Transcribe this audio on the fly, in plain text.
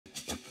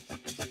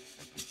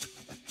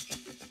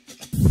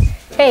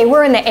Hey,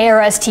 we're in the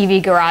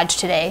ARS-TV Garage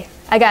today.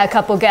 I got a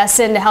couple guests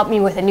in to help me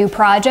with a new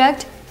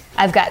project.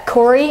 I've got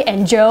Corey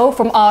and Joe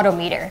from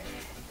Autometer.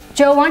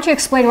 Joe, why don't you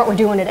explain what we're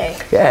doing today?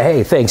 Yeah,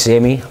 hey, thanks,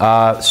 Amy.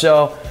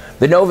 So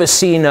the Nova's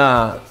seen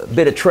a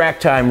bit of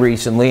track time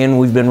recently, and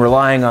we've been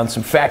relying on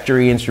some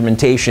factory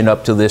instrumentation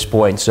up to this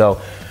point.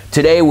 So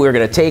today we're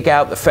going to take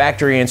out the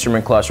factory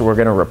instrument cluster. We're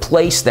going to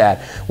replace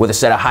that with a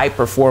set of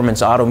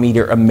high-performance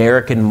Autometer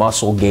American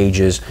muscle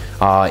gauges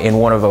in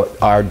one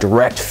of our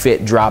direct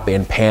fit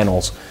drop-in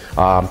panels.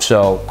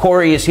 So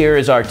Corey is here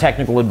as our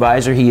technical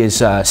advisor. He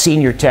is a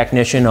senior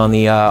technician on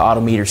the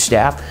Autometer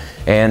staff,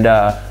 and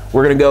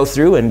we're going to go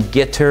through and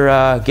get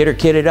her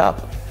kitted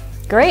up.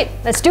 Great,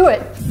 let's do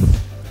it.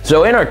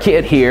 So in our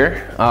kit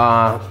here,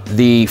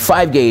 the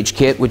 5-gauge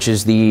kit, which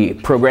is the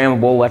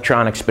programmable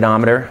electronic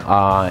speedometer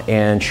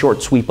and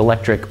short sweep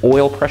electric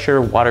oil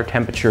pressure, water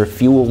temperature,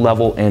 fuel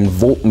level, and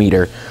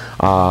voltmeter.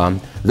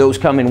 Those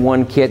come in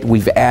one kit.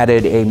 We've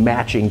added a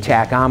matching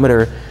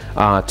tachometer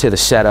to the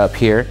setup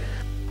here.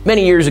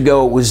 Many years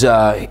ago,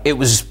 it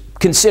was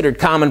considered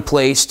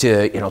commonplace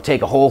to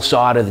take a hole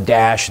saw to the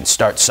dash and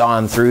start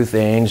sawing through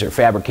things or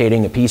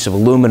fabricating a piece of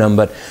aluminum.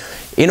 But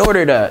in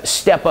order to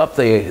step up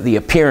the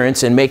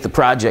appearance and make the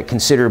project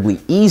considerably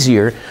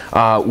easier,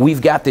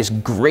 we've got this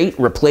great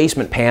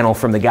replacement panel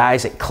from the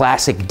guys at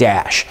Classic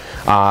Dash.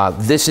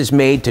 This is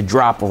made to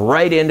drop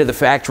right into the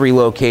factory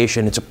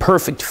location. It's a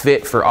perfect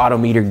fit for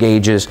Autometer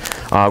gauges.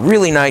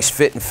 Really nice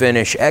fit and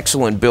finish,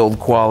 excellent build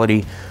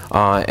quality,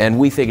 and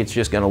we think it's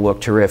just going to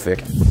look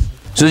terrific.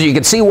 So as you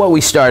can see what we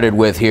started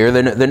with here,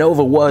 the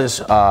Nova was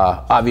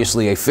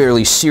obviously a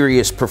fairly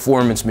serious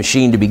performance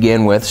machine to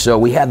begin with. So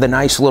we had the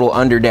nice little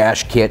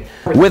underdash kit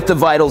with the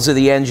vitals of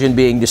the engine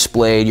being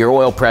displayed, your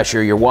oil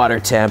pressure, your water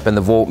temp, and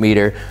the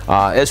voltmeter,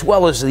 as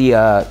well as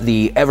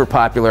the ever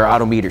popular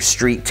Autometer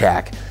street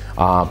tach.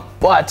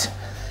 But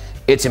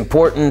it's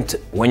important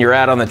when you're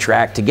out on the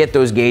track to get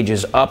those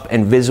gauges up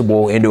and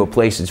visible into a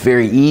place that's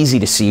very easy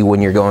to see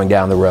when you're going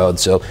down the road.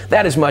 So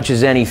that, as much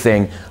as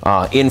anything,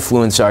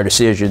 influenced our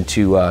decision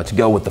to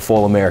go with the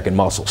full American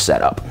muscle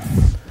setup.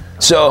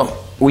 So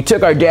we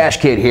took our dash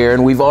kit here,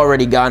 and we've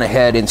already gone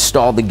ahead,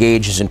 installed the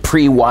gauges, and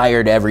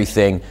pre-wired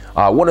everything.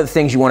 One of the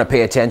things you want to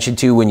pay attention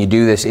to when you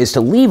do this is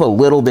to leave a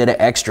little bit of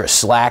extra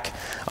slack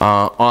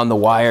on the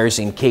wires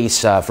in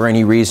case for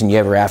any reason you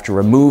ever have to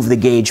remove the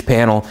gauge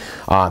panel.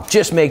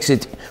 Just makes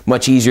it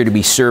much easier to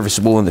be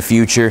serviceable in the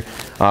future.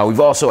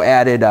 We've also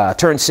added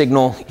turn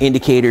signal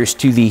indicators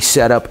to the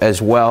setup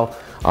as well.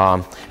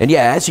 And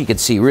yeah, as you can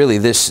see, really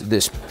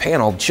this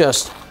panel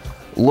just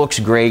looks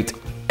great.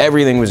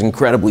 Everything was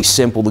incredibly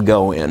simple to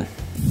go in.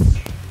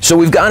 So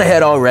we've gone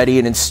ahead already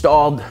and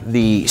installed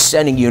the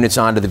sending units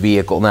onto the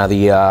vehicle. Now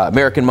the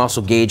American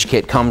Muscle Gauge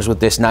Kit comes with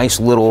this nice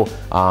little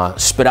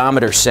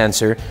speedometer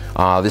sensor.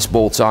 This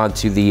bolts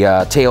onto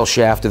the tail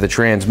shaft of the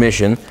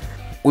transmission.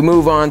 We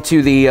move on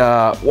to the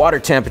water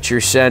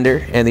temperature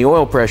sender and the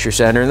oil pressure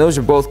sender, and those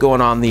are both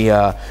going on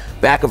the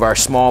back of our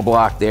small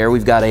block there.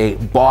 We've got a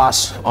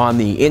boss on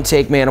the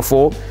intake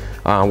manifold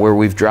where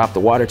we've dropped the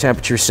water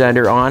temperature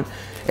sender on.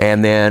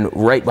 And then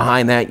right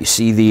behind that, you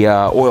see the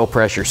oil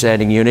pressure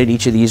sending unit.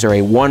 Each of these are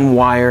a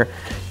one-wire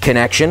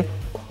connection.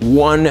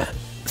 One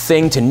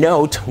thing to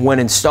note when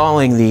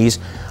installing these,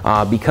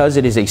 because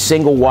it is a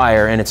single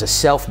wire and it's a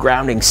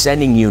self-grounding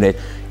sending unit,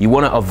 you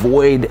want to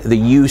avoid the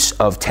use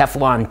of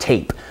Teflon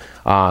tape.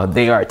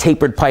 They are a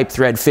tapered pipe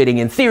thread fitting.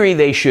 In theory,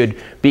 they should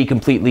be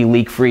completely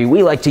leak-free.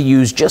 We like to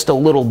use just a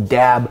little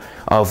dab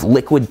of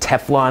liquid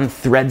Teflon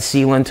thread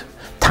sealant.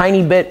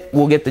 Tiny bit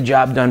will get the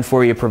job done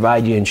for you,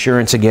 provide you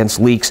insurance against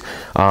leaks,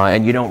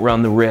 and you don't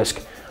run the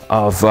risk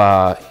of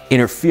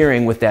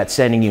interfering with that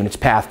sending unit's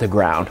path to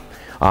ground.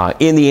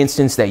 In the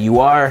instance that you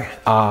are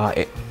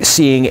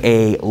seeing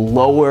a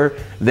lower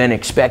than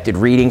expected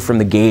reading from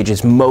the gauge,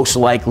 it's most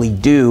likely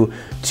due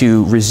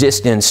to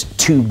resistance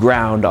to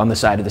ground on the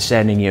side of the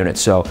sending unit.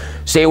 So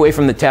stay away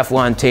from the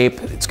Teflon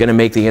tape. It's going to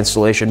make the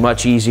installation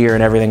much easier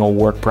and everything will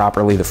work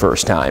properly the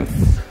first time.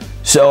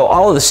 So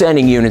all of the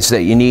sending units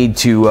that you need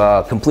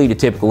to complete a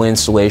typical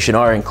installation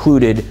are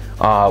included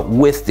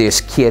with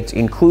this kit,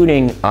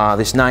 including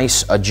this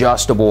nice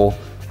adjustable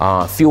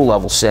fuel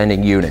level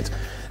sending unit.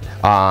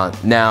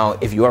 Now,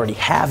 if you already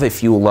have a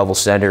fuel level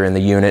sender in the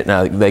unit,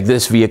 now like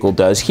this vehicle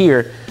does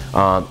here,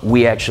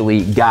 we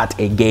actually got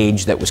a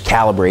gauge that was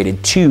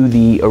calibrated to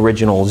the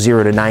original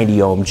 0 to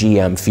 90 ohm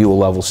GM fuel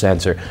level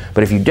sensor.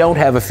 But if you don't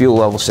have a fuel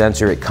level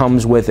sensor, it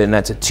comes with it, and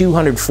that's a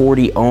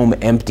 240 ohm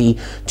empty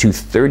to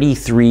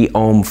 33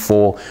 ohm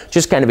full,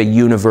 just kind of a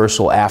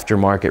universal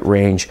aftermarket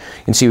range.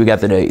 You can see we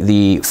got the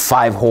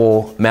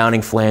 5-hole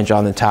mounting flange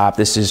on the top.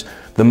 This is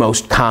the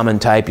most common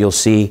type you'll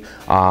see.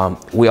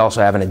 We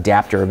also have an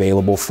adapter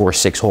available for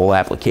 6-hole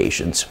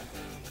applications.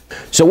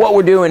 So what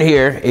we're doing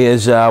here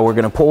is we're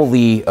going to pull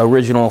the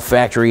original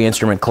factory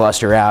instrument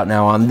cluster out.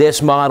 Now on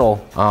this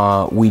model,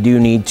 we do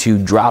need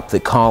to drop the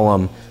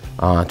column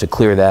to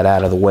clear that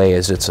out of the way,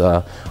 as it's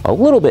a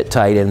little bit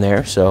tight in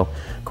there. So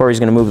Corey's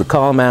going to move the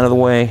column out of the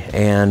way,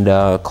 and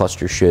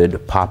cluster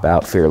should pop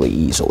out fairly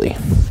easily.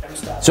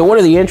 So one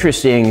of the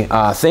interesting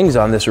things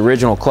on this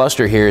original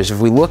cluster here is if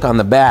we look on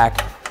the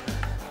back,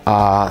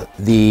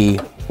 the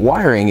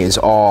wiring is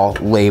all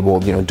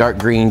labeled, you know, dark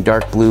green,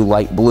 dark blue,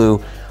 light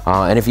blue.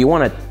 And if you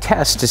want to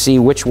test to see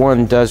which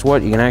one does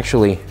what, you can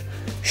actually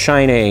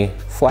shine a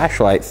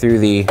flashlight through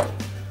the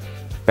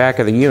back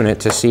of the unit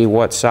to see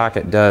what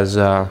socket does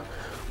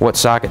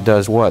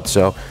what.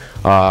 So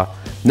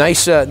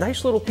nice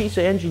little piece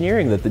of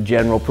engineering that the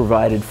General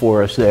provided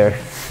for us there.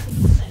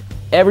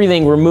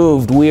 Everything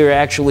removed, we are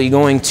actually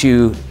going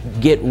to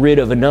get rid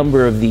of a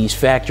number of these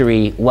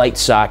factory light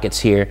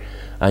sockets here.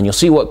 And you'll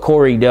see what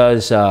Cory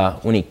does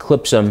when he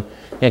clips them.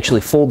 He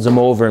actually folds them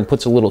over and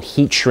puts a little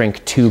heat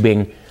shrink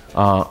tubing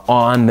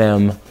on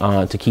them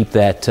to keep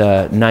that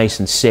nice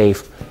and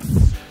safe.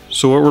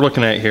 So what we're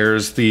looking at here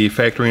is the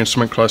factory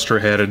instrument cluster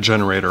had a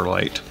generator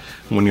light.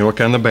 When you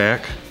look on the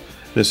back,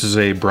 this is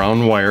a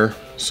brown wire.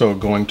 So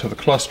going to the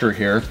cluster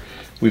here,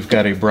 we've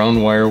got a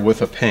brown wire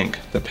with a pink.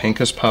 The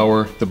pink is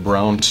power, the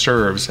brown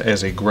serves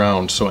as a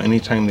ground. So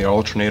anytime the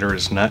alternator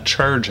is not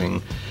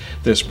charging,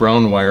 this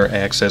brown wire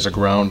acts as a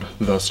ground,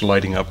 thus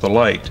lighting up the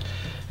light,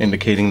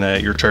 indicating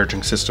that your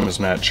charging system is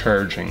not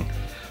charging.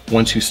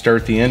 Once you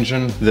start the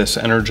engine, this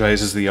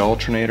energizes the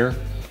alternator,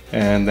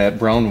 and that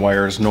brown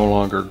wire is no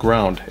longer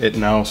ground. It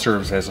now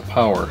serves as a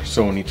power.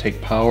 So when you take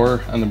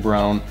power on the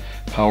brown,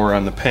 power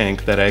on the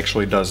pink, that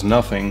actually does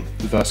nothing,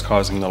 thus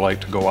causing the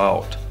light to go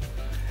out.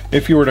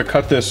 If you were to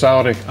cut this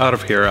out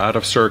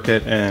of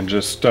circuit, and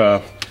just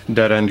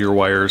dead end your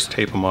wires,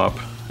 tape them up,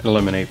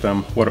 eliminate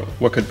them,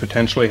 what could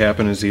potentially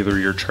happen is either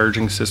your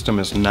charging system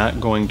is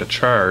not going to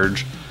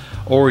charge,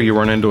 or you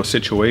run into a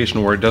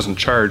situation where it doesn't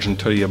charge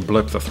until you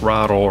blip the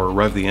throttle or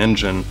rev the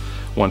engine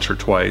once or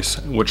twice,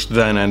 which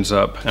then ends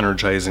up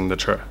energizing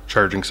the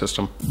charging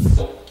system.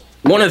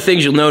 One of the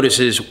things you'll notice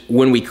is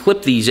when we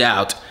clip these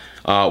out,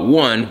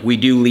 one, we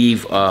do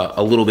leave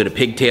a little bit of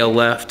pigtail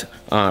left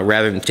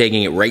rather than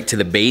taking it right to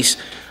the base.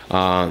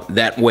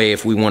 That way,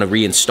 if we want to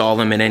reinstall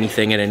them in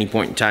anything at any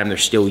point in time, they're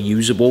still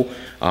usable,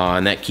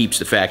 and that keeps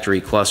the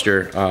factory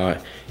cluster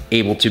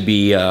able to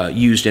be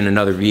used in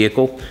another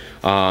vehicle.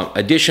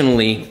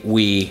 Additionally,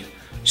 we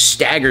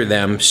stagger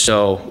them,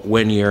 so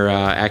when you're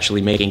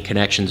actually making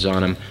connections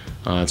on them,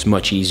 it's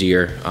much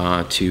easier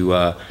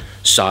to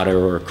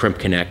solder or crimp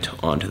connect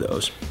onto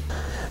those.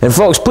 And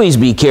folks, please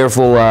be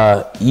careful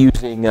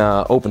using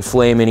open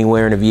flame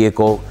anywhere in a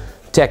vehicle.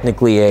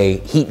 Technically, a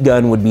heat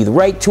gun would be the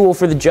right tool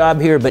for the job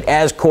here, but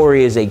as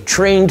Cory is a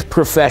trained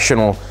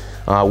professional,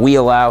 we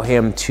allow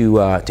him to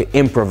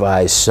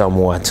improvise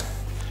somewhat.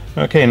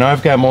 Okay, now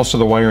I've got most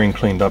of the wiring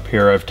cleaned up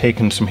here. I've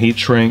taken some heat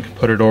shrink,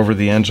 put it over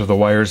the ends of the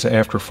wires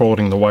after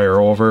folding the wire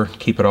over,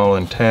 keep it all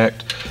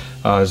intact,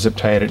 zip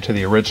tied it to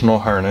the original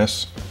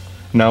harness.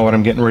 Now what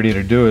I'm getting ready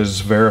to do is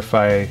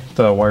verify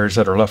the wires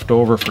that are left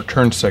over for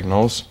turn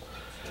signals.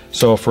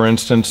 So for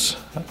instance,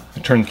 I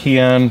turn the key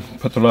on,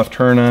 put the left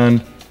turn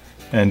on,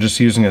 and just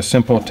using a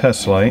simple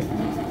test light,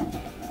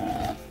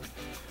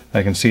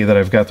 I can see that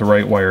I've got the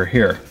right wire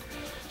here.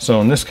 So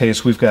in this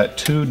case, we've got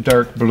two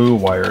dark blue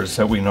wires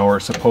that we know are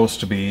supposed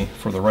to be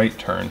for the right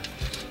turn.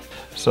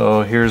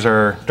 So here's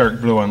our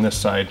dark blue on this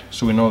side.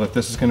 So we know that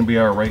this is going to be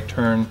our right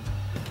turn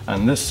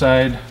on this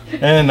side.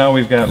 And now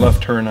we've got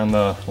left turn on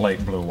the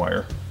light blue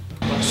wire.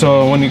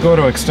 So when you go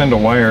to extend a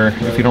wire,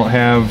 if you don't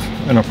have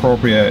an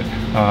appropriate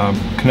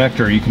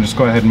connector, you can just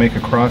go ahead and make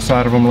a cross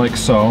out of them like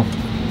so.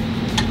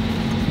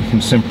 You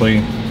can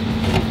simply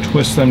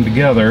twist them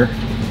together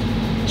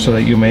so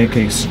that you make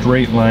a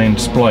straight line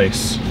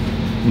splice.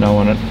 Now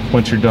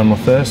once you're done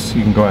with this,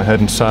 you can go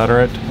ahead and solder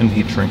it and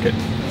heat shrink it.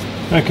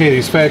 Okay,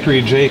 these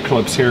factory J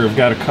clips here have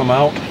got to come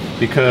out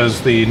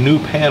because the new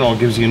panel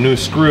gives you new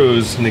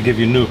screws and they give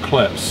you new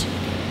clips.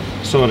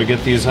 So to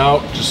get these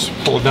out, just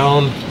pull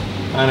down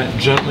on it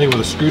gently with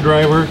a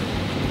screwdriver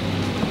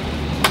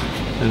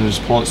and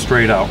just pull it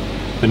straight out.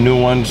 The new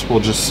ones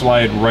will just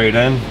slide right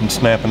in and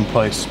snap in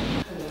place.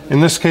 In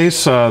this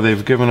case,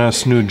 they've given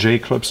us new J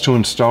clips to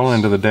install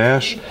into the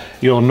dash.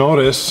 You'll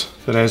notice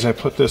that as I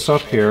put this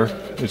up here,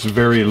 it's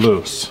very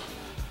loose.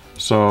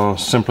 So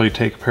simply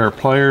take a pair of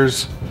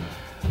pliers,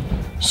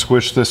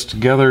 squish this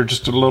together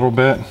just a little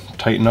bit,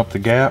 tighten up the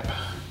gap,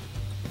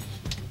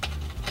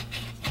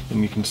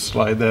 and you can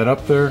slide that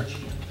up there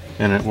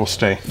and it will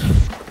stay.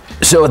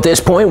 So at this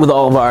point, with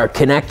all of our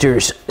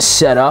connectors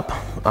set up,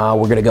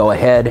 we're going to go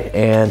ahead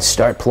and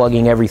start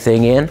plugging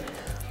everything in.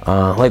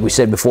 Like we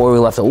said before, we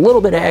left a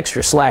little bit of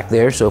extra slack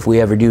there, so if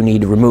we ever do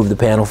need to remove the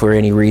panel for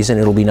any reason,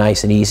 it'll be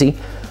nice and easy.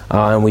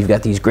 And we've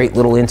got these great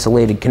little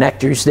insulated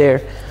connectors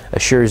there.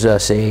 Assures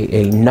us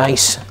a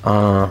nice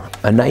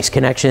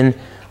connection,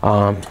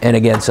 and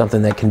again,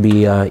 something that can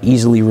be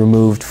easily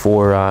removed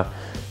for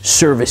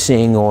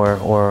servicing or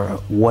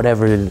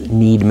whatever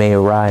need may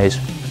arise.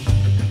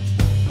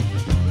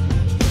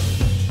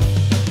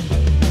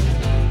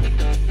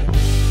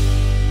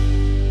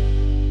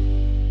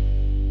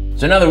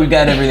 So now that we've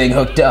got everything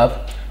hooked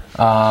up,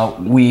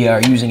 we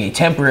are using a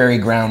temporary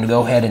ground to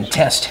go ahead and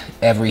test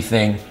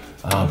everything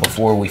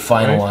before we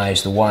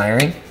finalize the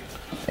wiring.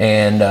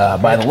 And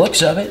by the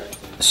looks of it,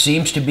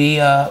 seems to be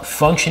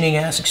functioning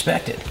as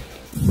expected.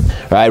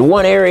 All right,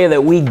 one area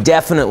that we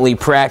definitely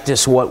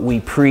practice what we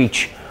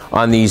preach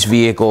on these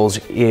vehicles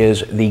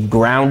is the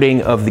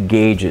grounding of the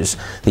gauges.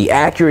 The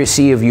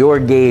accuracy of your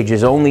gauge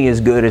is only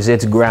as good as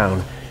its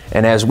ground.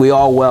 And as we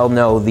all well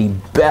know, the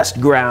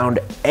best ground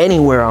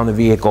anywhere on the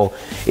vehicle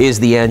is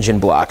the engine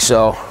block.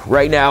 So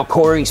right now,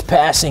 Cory's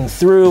passing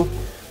through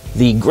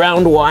the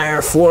ground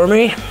wire for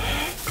me.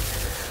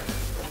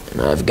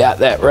 And I've got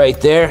that right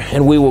there,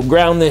 and we will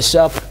ground this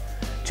up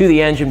to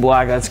the engine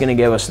block. That's going to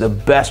give us the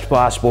best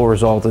possible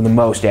result and the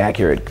most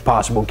accurate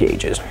possible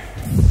gauges.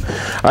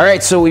 All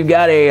right, so we've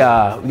got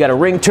a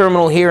ring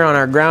terminal here on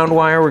our ground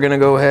wire. We're going to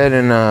go ahead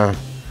and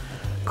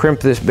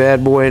crimp this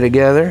bad boy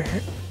together.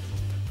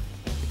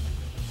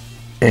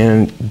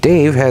 And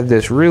Dave had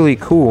this really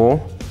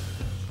cool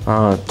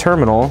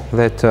terminal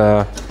that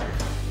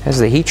has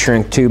the heat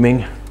shrink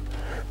tubing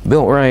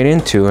built right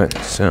into it.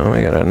 So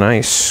we got a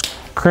nice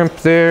crimp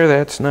there.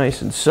 That's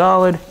nice and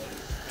solid.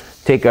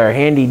 Take our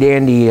handy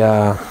dandy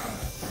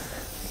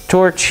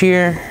torch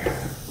here.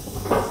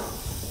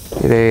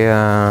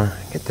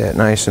 Get that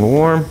nice and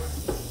warm.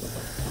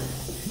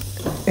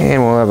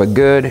 And we'll have a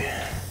good,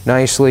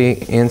 nicely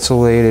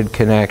insulated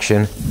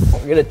connection.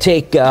 We're gonna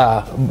take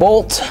a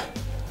bolt,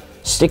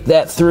 stick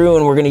that through,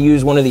 and we're gonna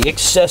use one of the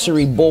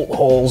accessory bolt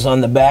holes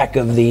on the back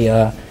of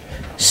the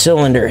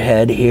cylinder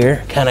head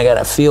here. Kind of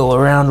gotta feel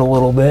around a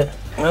little bit.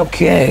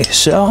 Okay,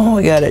 so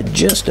we got it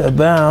just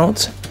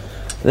about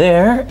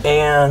there,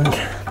 and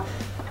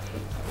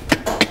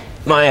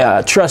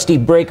my trusty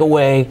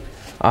breakaway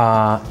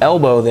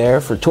elbow there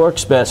for torque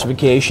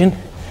specification,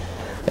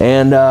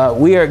 and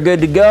we are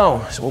good to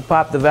go. So we'll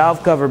pop the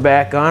valve cover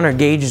back on. Our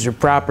gauges are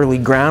properly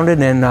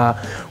grounded, and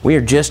we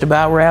are just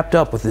about wrapped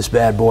up with this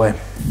bad boy.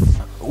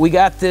 We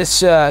got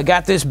this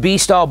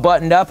beast all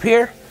buttoned up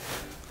here.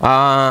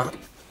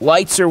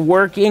 Lights are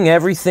working,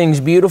 everything's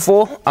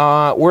beautiful.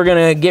 We're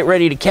gonna get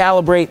ready to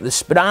calibrate the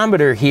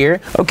speedometer here.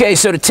 Okay,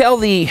 so to tell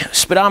the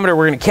speedometer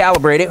we're gonna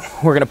calibrate it,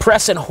 we're gonna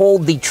press and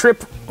hold the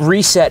trip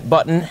reset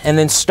button and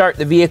then start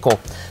the vehicle.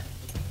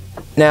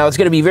 Now, it's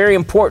gonna be very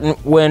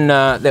important when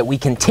that we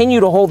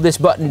continue to hold this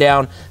button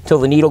down till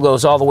the needle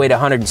goes all the way to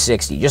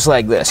 160, just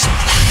like this.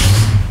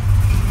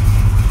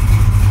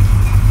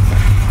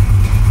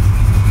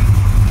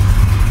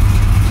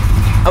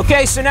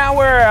 Okay, so now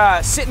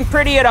we're sitting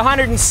pretty at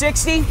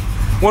 160.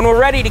 When we're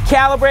ready to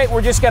calibrate,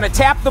 we're just gonna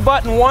tap the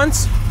button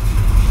once.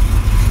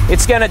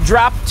 It's gonna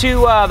drop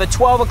to the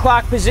 12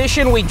 o'clock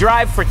position. We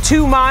drive for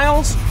 2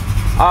 miles,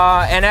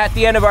 and at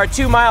the end of our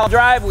 2-mile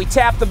drive, we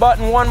tap the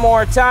button one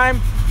more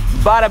time.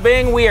 Bada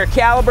bing, we are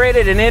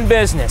calibrated and in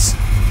business.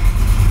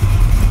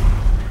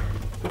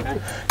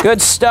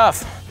 Good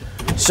stuff.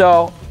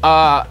 So,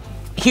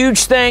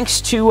 huge thanks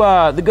to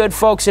the good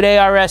folks at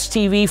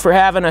ARS-TV for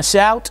having us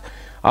out.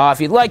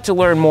 If you'd like to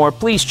learn more,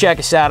 please check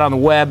us out on the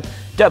web,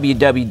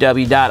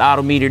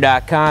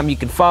 www.autometer.com. You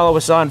can follow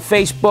us on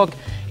Facebook,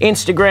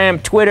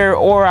 Instagram, Twitter,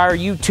 or our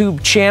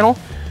YouTube channel.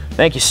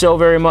 Thank you so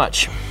very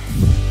much.